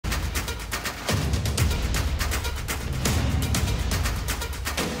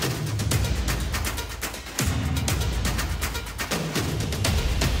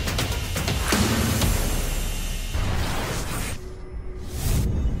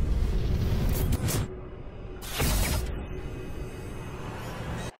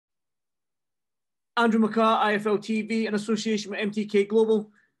Andrew McCART, IFL TV, in association with MTK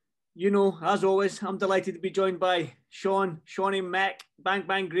Global. You know, as always, I'm delighted to be joined by Shawnee Mac, Bang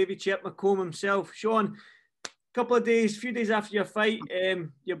Bang Gravy Chip, McComb himself. Sean, few days after your fight,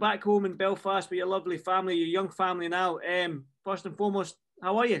 you're back home in Belfast with your lovely family, your young family now. First and foremost,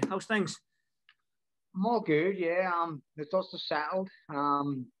 how are you? How's things? I'm all good, yeah. The dust is settled.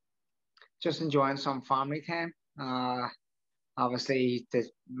 Just enjoying some family time. Obviously,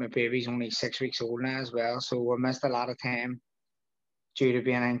 my baby's only 6 weeks old now as well, so I missed a lot of time due to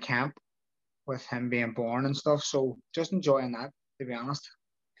being in camp with him being born and stuff. So just enjoying that, to be honest.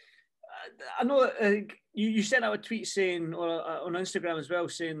 I know you sent out a tweet saying, or on Instagram as well,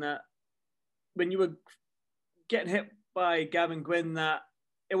 saying that when you were getting hit by GWYNNE, that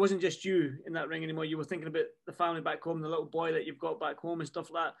it wasn't just you in that ring anymore. You were thinking about the family back home, the little boy that you've got back home and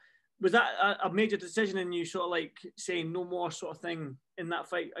stuff like that. Was that a major decision in you sort of like saying no more sort of thing in that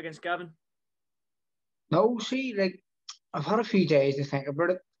fight against Gavin? No, see, like, I've had a few days to think about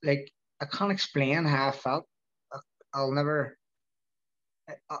it. Like, I can't explain how I felt. I'll never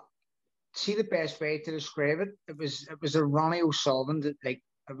see the best way to describe it. It was a Ronnie O'Sullivan it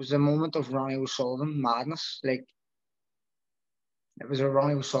was a moment of Ronnie O'Sullivan madness. Like, it was a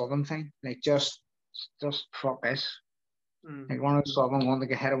Ronnie O'Sullivan thing. Like, just fuck this. Like, Ronnie O'Sullivan wanted to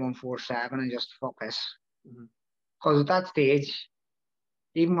get hit at 147 and just fuck this. Because at that stage,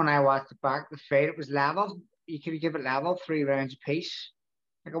 even when I watched it back, the fight, it was level. You could give it level, 3 rounds apiece.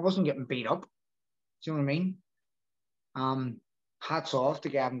 Like, I wasn't getting beat up. Do you know what I mean? Hats off to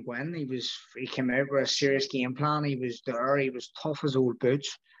Gavin Gwynne. He came out with a serious game plan. He was there. He was tough as old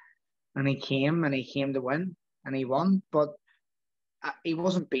boots, and he came to win, and he won. But he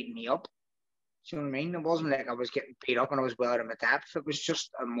wasn't beating me up. Do you know what I mean? It wasn't like I was getting beat up and I was well out of my depth. It was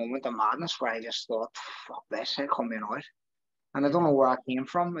just a moment of madness where I just thought, "Fuck this! I'm coming out." And I don't know where I came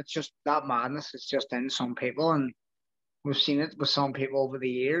from. It's just that madness. It's just in some people, and we've seen it with some people over the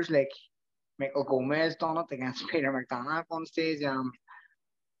years. Like, Michael Gomez done it against Peter McDonough at one stage.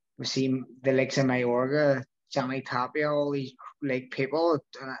 We've seen the likes of Mayorga, Johnny Tapia, all these like people.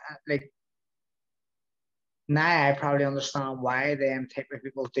 Like, now I probably understand why them type of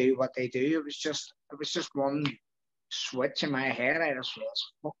people do what they do. It was just one switch in my head. I just realized,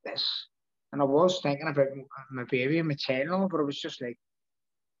 fuck this. And I was thinking about my baby and my child and all, but it was just like,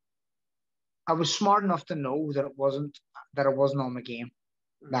 I was smart enough to know that it wasn't on the game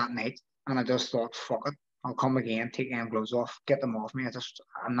that night. And I just thought, fuck it. I'll come again, take them gloves off, get them off me.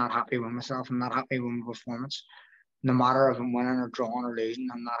 I'm not happy with myself. I'm not happy with my performance. No matter if I'm winning or drawing or losing,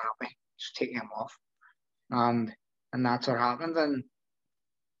 I'm not happy. Just take them off. And that's what happened. And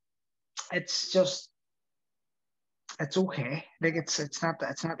it's okay. Like, it's not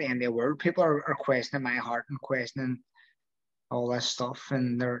the end of the world. People are questioning my heart and questioning all this stuff,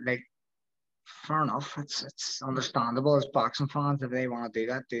 and they're like, fair enough. It's understandable as boxing fans. If they want to do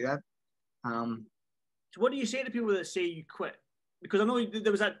that, do that. So what do you say to people that say you quit? Because I know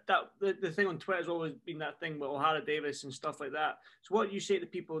there was the thing on Twitter has always been that thing with O'Hara Davis and stuff like that. So what do you say to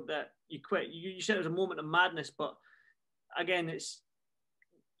people that you quit? You said it was a moment of madness, but again,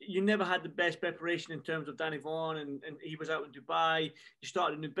 you never had the best preparation in terms of Danny Vaughan, and he was out in Dubai. You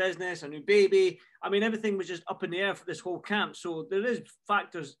started a new business, a new baby. I mean, everything was just up in the air for this whole camp. So there is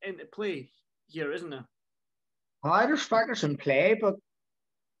factors into play here, isn't there? Well, there's factors in play, but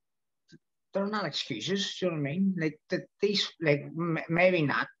they're not excuses. Do you know what I mean? Like, these, like, maybe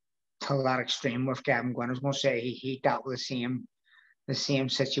not to that extreme with Gavin Gwynne. I was going to say he dealt with the same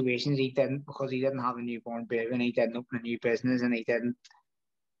situations. He didn't, because he didn't have a newborn baby, and he didn't open a new business, and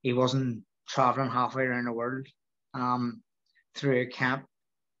he wasn't traveling halfway around the world through a camp.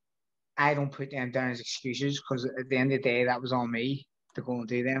 I don't put them down as excuses, because at the end of the day, that was on me to go and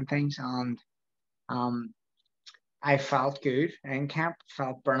do them things. And I felt good in camp,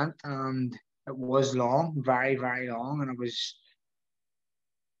 felt brilliant, and it was long, very, very long, and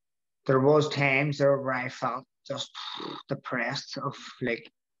there was times there where I felt just depressed of, like,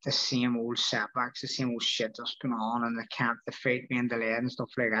 the same old setbacks, the same old shit that's going on in the camp, the fight being delayed and stuff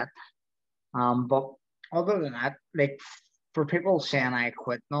like that. But other than that, like, for people saying I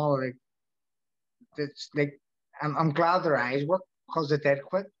quit and all, like, it's like, I'm glad their eyes work, because they did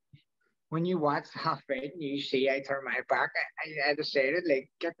quit. When you watch that fight and you see I turn my back, I decided, like,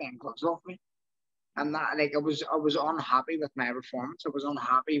 get them gloves off me. And that, like, I was unhappy with my performance. I was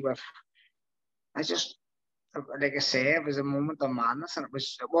unhappy with, like I say, it was a moment of madness, and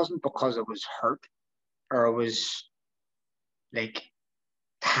it wasn't because I was hurt or I was, like,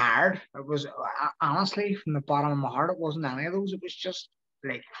 tired. It was, honestly, from the bottom of my heart, it wasn't any of those. It was just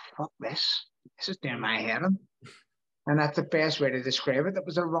like, fuck this. This is doing my head in. And that's the best way to describe it. It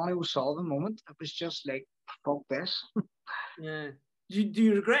was a Ronnie O'Sullivan moment. It was just like, fuck this. Yeah. Do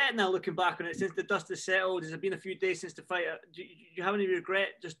you regret it now looking back on it since the dust has settled? Has it been a few days since the fight? Do you have any regret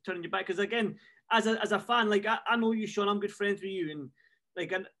just turning your back? Because again, as a fan, like I know you, Sean. I'm good friends with you, and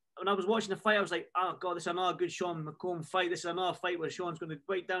like when I was watching the fight, I was like, oh god, this is another good Sean McComb fight. This is another fight where Sean's going to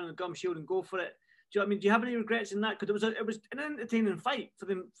bite down on the gum shield and go for it. Do you know what I mean? Do you have any regrets in that? Because it was an entertaining fight for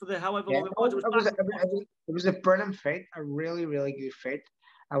the however long it was. It was a brilliant fight, a really, really good fight.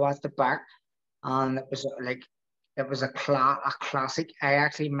 I watched it back, and it was like it was a classic. I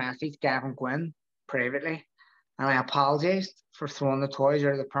actually messaged GWYNNE privately, and I apologized for throwing the toys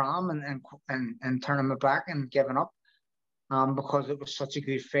out of the pram and turning my back and giving up, because it was such a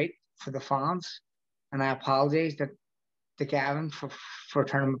good fight for the fans, and I apologized to Gavin for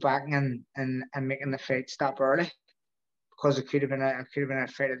turning my back and making the fight stop early, because it could have been a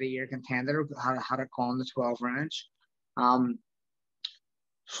fight of the year contender had it gone to 12 rounds.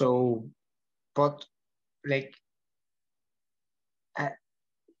 So, but like,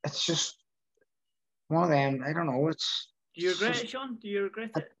 it's just one of them. I don't know. Do you regret it, Sean? Do you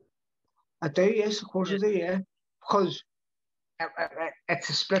regret it? I do. Yes, of course I do. Yeah, because it's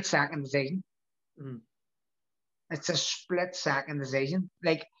a split second decision. Mm-hmm. It's a split second decision.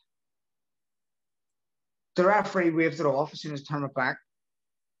 Like, the referee waved it off as soon as I turned it back.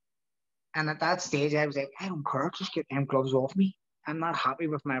 And at that stage, I was like, I don't care. Just get them gloves off me. I'm not happy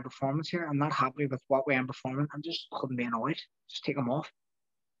with my performance here. I'm not happy with what way I'm performing. I'm just couldn't be annoyed. Just take them off.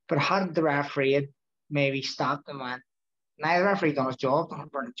 But had the referee had maybe stopped and went, now the referee done his job, done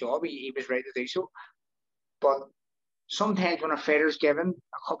a job. He was right to do so. But sometimes when a fighter's given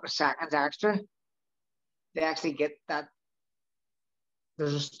a couple of seconds extra, they actually get that.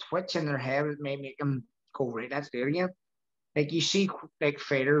 There's a switch in their head that may make them go, right, let's do it again. Like, you see, like,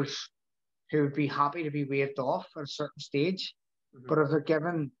 fighters who would be happy to be waved off at a certain stage, but if they're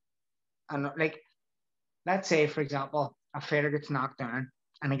given, and like, let's say, for example, a fighter gets knocked down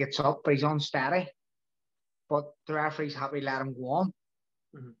and he gets up, but he's unsteady, but the referee's happy to let him go on,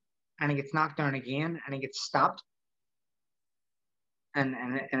 and he gets knocked down again and he gets stopped, and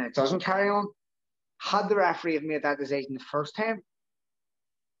it doesn't carry on. Had the referee have made that decision the first time,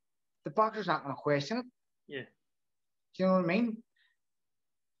 the boxer's not going to question it. Yeah. Do you know what I mean?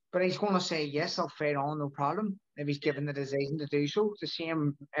 But he's going to say, yes, I'll fight on, no problem, if he's given the decision to do so. The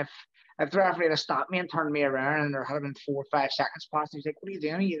same if the referee had stopped me and turned me around and there had been 4 or 5 seconds past, he's like, what are you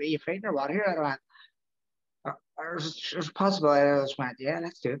doing? Are you fighting or what here? I went, there's a possibility. I just went, yeah,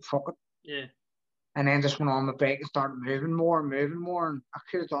 let's do it, fuck it. Yeah. And then just went on my bike and started moving more, and I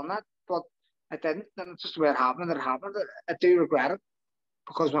could have done that, but I didn't. And it's just the way it happened. I do regret it,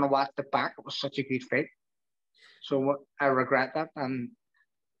 because when I watched it back, it was such a good fight. So I regret that, and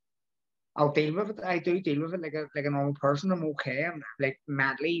I'll deal with it. I do deal with it like a normal person. I'm okay. I'm like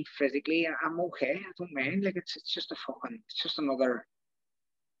mentally, physically, I'm okay. I don't mind. Like, it's just it's just another.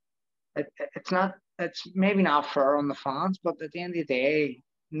 It's maybe not fair on the fans, but at the end of the day,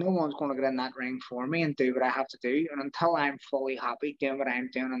 no one's going to get in that ring for me and do what I have to do. And until I'm fully happy doing what I'm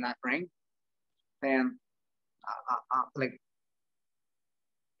doing in that ring, then like,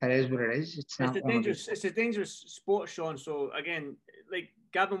 it is what it is. It's a dangerous sport, Sean. So again, like,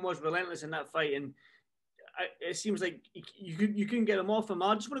 Gavin was relentless in that fight, and it seems like you couldn't get him off him.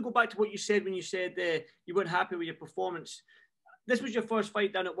 I just want to go back to what you said when you said you weren't happy with your performance. This was your first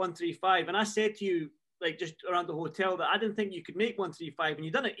fight down at 135, and I said to you, like, just around the hotel, that I didn't think you could make 135, and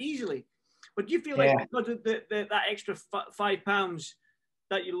you done it easily. But do you feel like because of that extra 5 pounds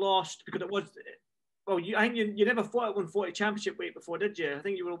that you lost, because it was, well, I think you never fought at 140 championship weight before, did you? I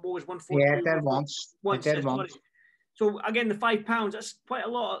think you were always 140. Yeah, I did once. So again, the 5 pounds, that's quite a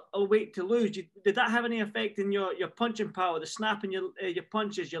lot of weight to lose. Did that have any effect in your punching power, the snapping your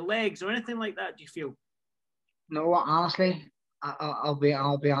punches, your legs, or anything like that, do you feel? No, honestly, I'll be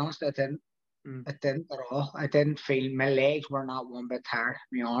honest, I didn't. It didn't at all. I didn't feel, my legs were not one bit tired.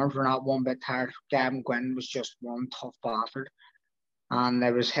 My arms were not one bit tired. GWYNNE was just one tough bastard. And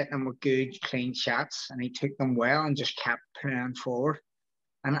I was hitting him with good, clean shots, and he took them well and just kept playing forward.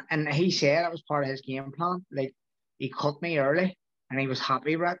 And he said it was part of his game plan. Like, he cut me early, and he was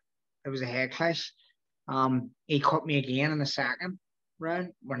happy with it. It was a head clash. He cut me again in the second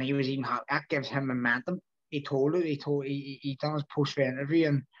round when he was even happy. That gives him momentum. He done his post-fight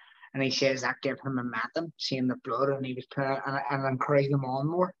interview, and he says that gave him momentum, seeing the blood, and he was playing, and encouraged him on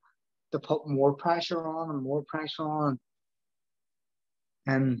more to put more pressure on and more pressure on.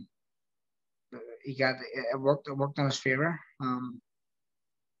 And it worked in his favor.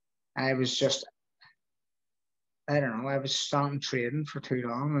 I was just, I don't know, I was starting trading for too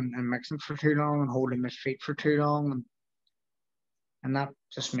long and mixing for too long and holding my feet for too long. And and that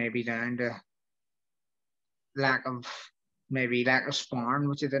just may be down to lack of sparring,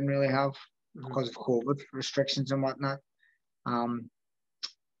 which I didn't really have because of COVID restrictions and whatnot.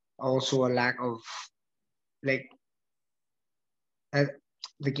 Also a lack of like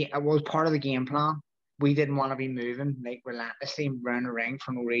the game. It was part of the game plan. We didn't want to be moving like relentlessly around the ring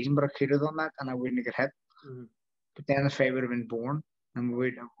for no reason, but I could have done that and I wouldn't have got hit. But then the fight would have been born and we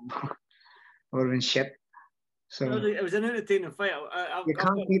would have been shit. So it was an entertaining fight. You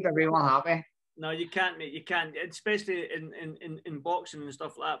can't keep everyone happy. No, you can't, mate. You can't, especially in boxing and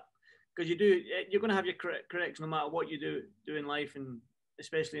stuff like that, because you're going to have your critics no matter what you do in life, and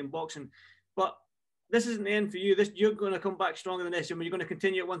especially in boxing. But this isn't the end for you. You're going to come back stronger than this, and you're going to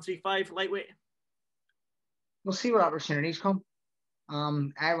continue at 135 lightweight. We'll see what opportunities come.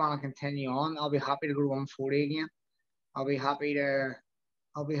 I want to continue on. I'll be happy to go to 140 again. I'll be happy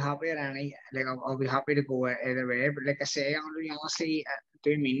at any, like, I'll be happy to go either way. But like I say, honestly, I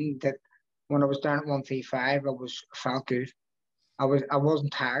do mean that when I was down at 135, I felt good. I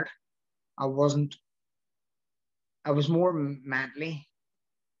wasn't tired. I was more mentally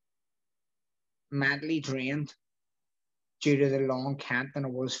drained due to the long camp than I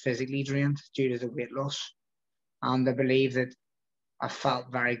was physically drained due to the weight loss. And I believe that I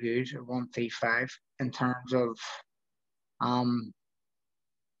felt very good at 135 in terms of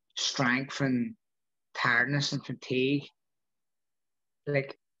strength and tiredness and fatigue.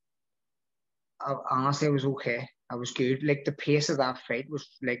 Like, honestly, I was okay. I was good. Like, the pace of that fight was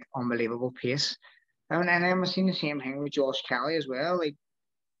like unbelievable pace. And I'm seeing the same thing with Josh Kelly as well. Like,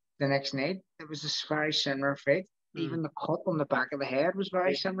 the next night, it was this very similar fight. Even the cut on the back of the head was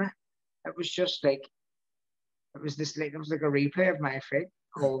very similar. It was just like, it was like a replay of my fight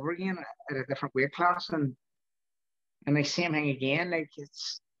all over again at a different weight class. And the same thing again. Like,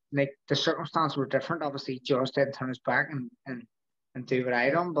 it's like the circumstances were different. Obviously, Josh didn't turn his back and do what I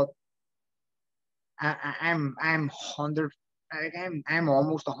done, but I'm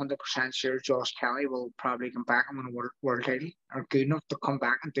almost 100% sure Josh Kelly will probably come back and win a world title, or good enough to come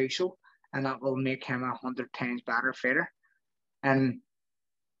back and do so, and that will make him 100 times better fighter. And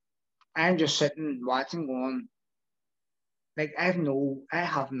I'm just sitting watching, going, like, I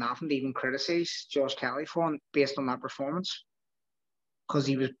have nothing to even criticize Josh Kelly for based on that performance, because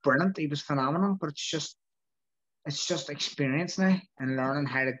he was brilliant, he was phenomenal. But it's just experience now and learning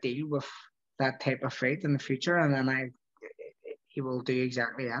how to deal with that type of fight in the future, and then he will do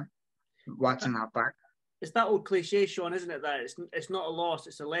exactly that. Watching that back, it's that old cliche, Sean, isn't it? That it's not a loss,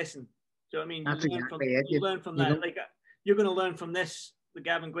 it's a lesson. Do you know what I mean? That's exactly it. You learn from that. Like, you're going to learn from this, the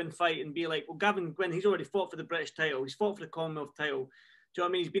Gavin Gwynne fight, and be like, well, Gavin Gwynne, he's already fought for the British title, he's fought for the Commonwealth title. Do you know what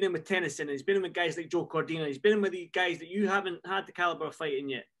I mean? He's been in with Tennyson, he's been in with guys like Joe Cordina, he's been in with these guys that you haven't had the caliber of fighting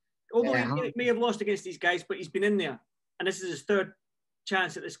yet. Although he may have lost against these guys, but he's been in there, and this is his third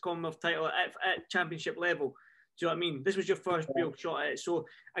chance at this Commonwealth title at championship level. Do you know what I mean? This was your first real shot at it. So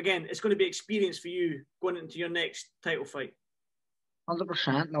again, it's going to be experience for you going into your next title fight.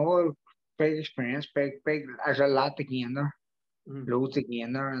 100%. No, big experience, big. There's a lot to gain there, loads to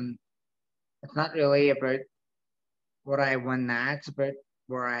gain there, and it's not really about what I win now. It's about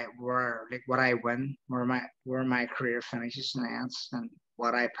what I win, where my career finishes and ends, and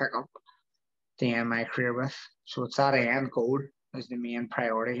what I pick up to end my career with. So it's that end goal is the main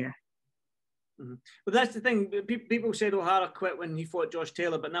priority here. But that's the thing. People said O'Hara quit when he fought Josh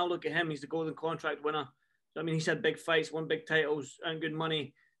Taylor, but now look at him. He's the Golden Contract winner. So, I mean, he's had big fights, won big titles, earned good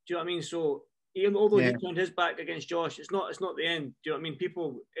money. Do you know what I mean? So, although he turned his back against Josh, it's not the end. Do you know what I mean?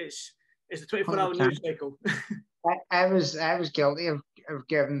 People, it's the 24-hour news cycle. I was guilty of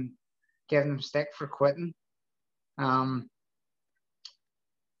giving him stick for quitting.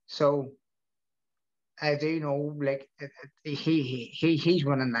 So I do know, like, he's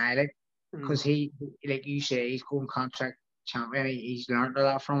winning now, like, because he, like you say, he's Golden Contract champion. He's learned a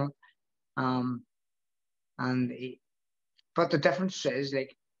lot from it. But the difference is,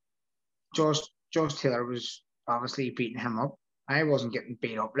 like, Josh Taylor was obviously beating him up. I wasn't getting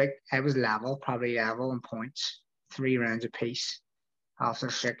beat up. Like, I was probably level in points, 3 rounds apiece after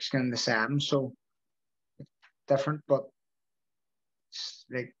 6 going to 7. So it's different, but it's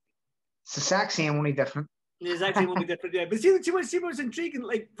like, it's the exact same, only different. The exact same, only different, yeah. But see what's intriguing,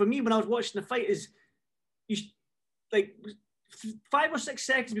 like, for me when I was watching the fight is, you, like, 5 or 6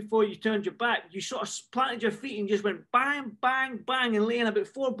 seconds before you turned your back, you sort of planted your feet and just went bang, bang, bang, and laying about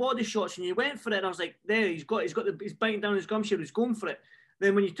 4 body shots, and you went for it. And I was like, there, he's biting down his gum shield, he's going for it.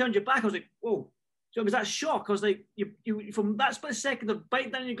 Then when you turned your back, I was like, whoa. So it was that shock. I was like, you from that split second of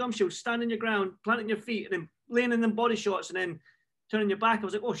biting down your gum shield, standing your ground, planting your feet, and then laying in them body shots, and then turning your back, I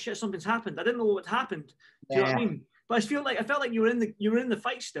was like, oh shit, something's happened. I didn't know what happened. Do you know what I mean? But I felt like you were in the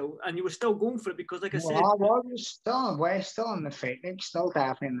fight still, and you were still going for it because, like I said, I was still in the fight, like, still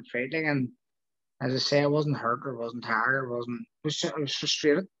definitely in the fight, like, and as I say, I wasn't hurt or wasn't tired or I was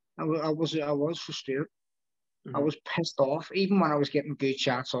frustrated. I was frustrated. I was pissed off. Even when I was getting good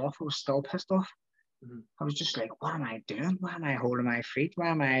shots off, I was still pissed off. I was just like, what am I doing? Why am I holding my feet? Why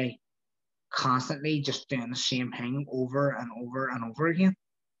am I constantly just doing the same thing over and over and over again?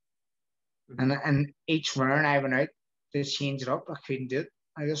 And each round I went out to change it up, I couldn't do it.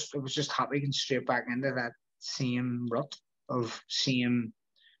 I was just happy getting straight back into that same rut of same,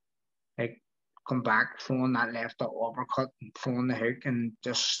 like, come back, throwing that left uppercut and throwing the hook and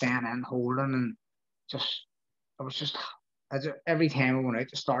just standing and holding, and just, every time I went out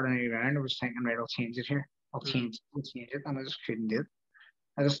to start a new round, I was thinking, right, I'll change it here. I'll change it, and I just couldn't do it.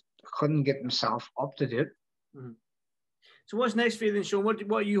 I just couldn't get myself up to do it. So what's next for you then, Sean? What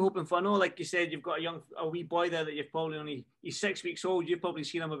are you hoping for? I know, like you said, you've got a wee boy there that you've probably he's 6 weeks old. You've probably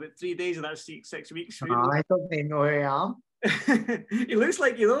seen him about 3 days of that 6 weeks. I don't even know who I am. He looks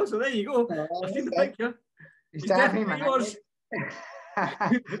like you though, so there you go. I've seen the picture. He's definitely yours.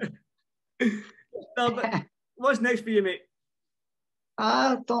 No, but what's next for you, mate?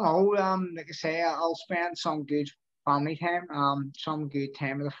 I don't know. Like I say, I'll spend some good family time. Some good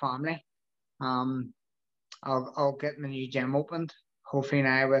time with the family. I'll get my new gym opened. Hopefully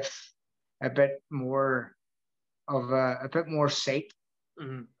now with a bit more sight, a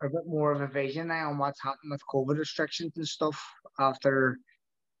bit more of a vision now on what's happening with COVID restrictions and stuff after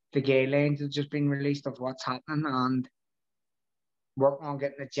the guidelines have just been released of what's happening, and working on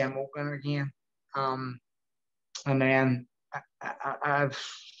getting the gym open again. And then I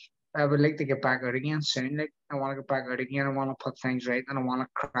would like to get back out again soon. Like, I want to get back out again. I want to put things right, and I want to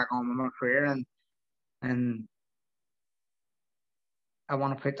crack on with my career, and I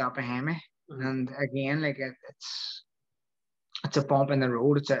want to put that behind me. And again, like, it's a bump in the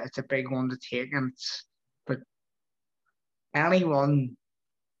road. It's a big one to take, but anyone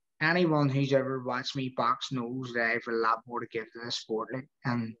who's ever watched me box knows that I have a lot more to give to the sport. Like,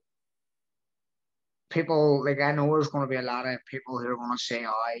 and people, like, I know there's going to be a lot of people who are going to say,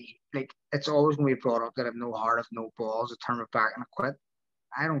 it's always going to be brought up that I've no heart, I've no balls, I turn my back and I quit.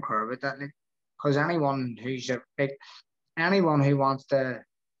 I don't care about that, like, because anyone who's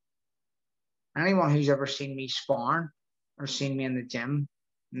ever seen me sparring or seen me in the gym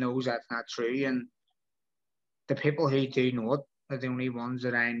knows that's not true. And the people who do know it are the only ones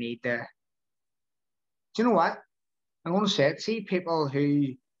that I need to. Do you know what? I'm going to say it. See, people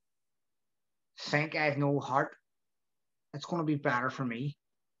who think I have no heart, it's going to be better for me,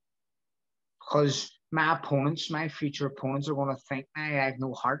 because my future opponents are going to think I have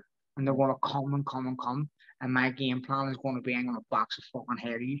no heart, and they're going to come and come and come, and my game plan is going to be, I'm going to box the fucking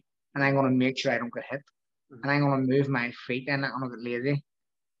head of you, and I'm going to make sure I don't get hit, and I'm going to move my feet, and I'm not going to get lazy,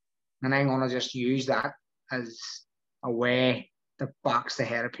 and I'm going to just use that as a way to box the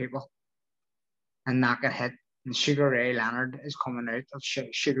head of people and not get hit. And Sugar Ray Leonard is coming out of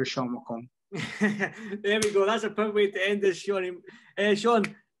Sugar Sean McCOMB. There we go. That's a perfect way to end this, Sean. Sean,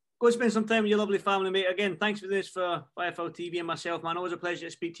 go spend some time with your lovely family, mate. Again, thanks for this for IFL TV and myself, man. Always a pleasure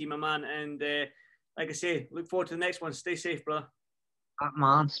to speak to you, my man. And like I say, look forward to the next one. Stay safe, brother.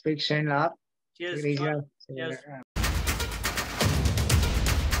 Man, speak soon, lad. Cheers. Cheers.